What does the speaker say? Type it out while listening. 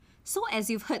So as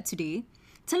you've heard today,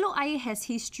 Telok Ayer has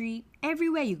history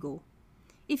everywhere you go.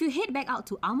 If you head back out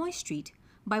to Amoy Street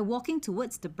by walking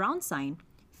towards the brown sign,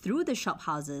 through the shop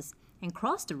houses and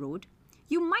cross the road,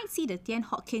 you might see the Thian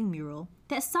Hock Keng mural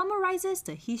that summarizes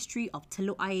the history of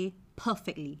Telok Ayer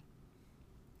perfectly.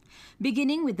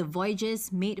 Beginning with the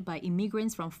voyages made by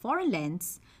immigrants from foreign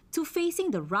lands to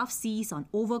facing the rough seas on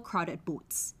overcrowded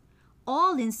boats,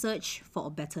 all in search for a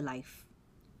better life.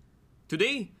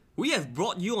 Today, we have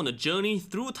brought you on a journey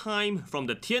through time from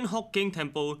the Thian Hock Keng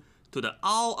Temple to the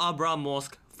Al Abra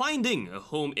Mosque, finding a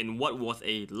home in what was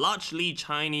a largely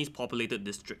Chinese populated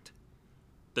district.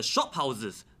 The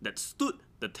shophouses that stood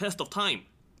the test of time.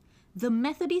 The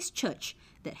Methodist Church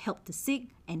that helped the sick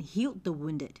and healed the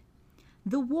wounded.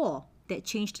 The war that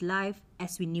changed life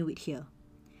as we knew it here.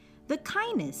 The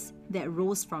kindness that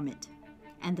rose from it.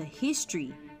 And the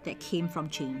history that came from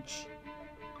change.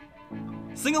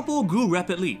 Singapore grew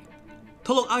rapidly.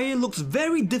 Telok Ayer looks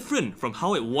very different from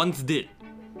how it once did.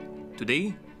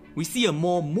 Today, we see a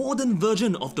more modern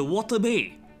version of the water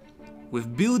bay,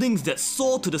 with buildings that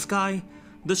soar to the sky,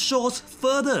 the shores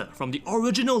further from the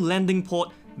original landing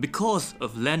port because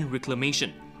of land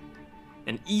reclamation,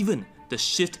 and even the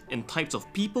shift in types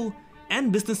of people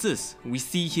and businesses we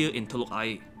see here in Telok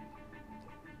Ayer.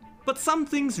 But some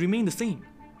things remain the same.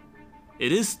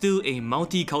 It is still a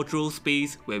multicultural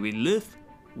space where we live,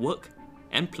 work,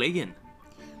 and play in.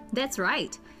 That's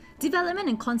right. Development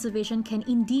and conservation can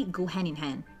indeed go hand in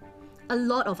hand. A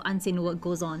lot of unseen work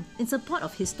goes on in support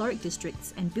of historic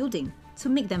districts and building to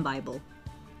make them viable.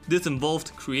 This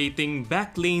involved creating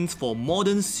back lanes for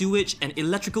modern sewage and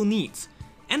electrical needs,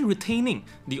 and retaining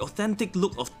the authentic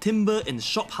look of timber in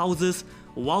shophouses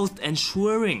whilst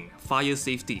ensuring fire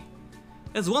safety,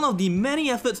 as one of the many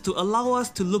efforts to allow us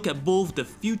to look at both the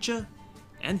future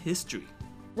and history.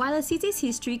 While a city's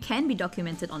history can be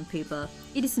documented on paper,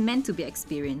 it is meant to be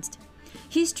experienced.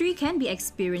 History can be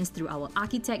experienced through our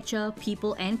architecture,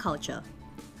 people, and culture.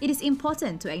 It is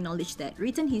important to acknowledge that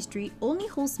written history only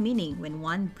holds meaning when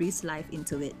one breathes life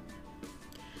into it.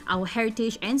 Our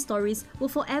heritage and stories will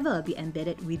forever be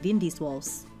embedded within these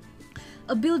walls.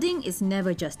 A building is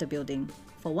never just a building.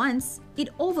 For once, it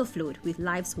overflowed with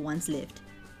lives once lived.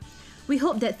 We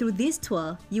hope that through this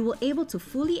tour, you will able to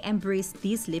fully embrace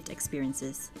these lived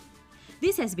experiences.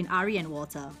 This has been Ari and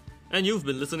Walter. And you've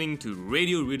been listening to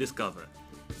Radio Rediscover.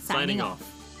 Signing off.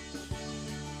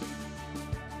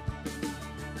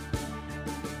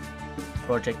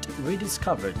 Project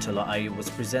Rediscover Telok Ayer was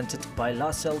presented by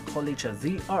LaSalle College of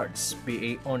the Arts,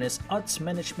 BA Honours Arts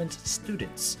Management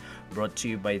students, brought to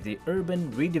you by the Urban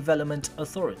Redevelopment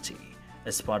Authority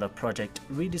as part of Project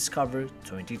Rediscover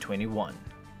 2021.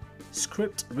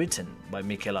 Script written by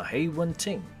Michaela Hay Wan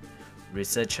Ting.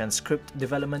 Research and script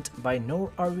development by Noor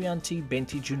Arianti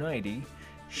Benti Junaidi,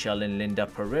 Shalin Linda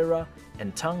Pereira,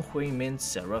 and Tang Hui Min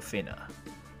Serafina.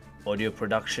 Audio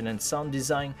production and sound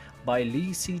design by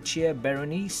Lee Si Chia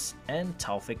Berenice and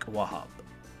Taufik Wahab.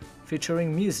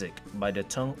 Featuring music by the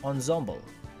Tung Ensemble.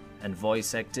 And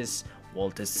voice actors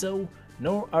Walter So,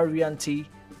 Noor Arianti,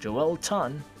 Joel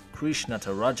Tan, Krishna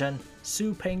Tarajan,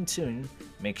 Su Peng Tun,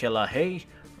 Michaela Hay,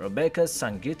 Rebecca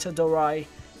Sangita Dorai,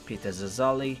 Peter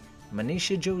Zazali,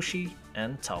 Manisha Joshi,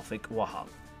 and Taufik Wahab.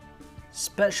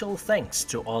 Special thanks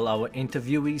to all our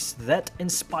interviewees that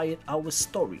inspired our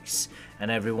stories and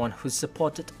everyone who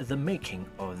supported the making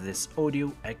of this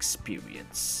audio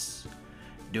experience.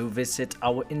 Do visit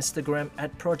our Instagram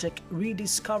at Project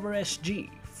Rediscover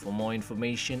SG for more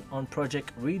information on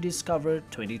Project Rediscover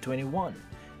 2021,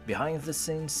 behind the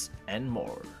scenes, and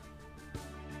more.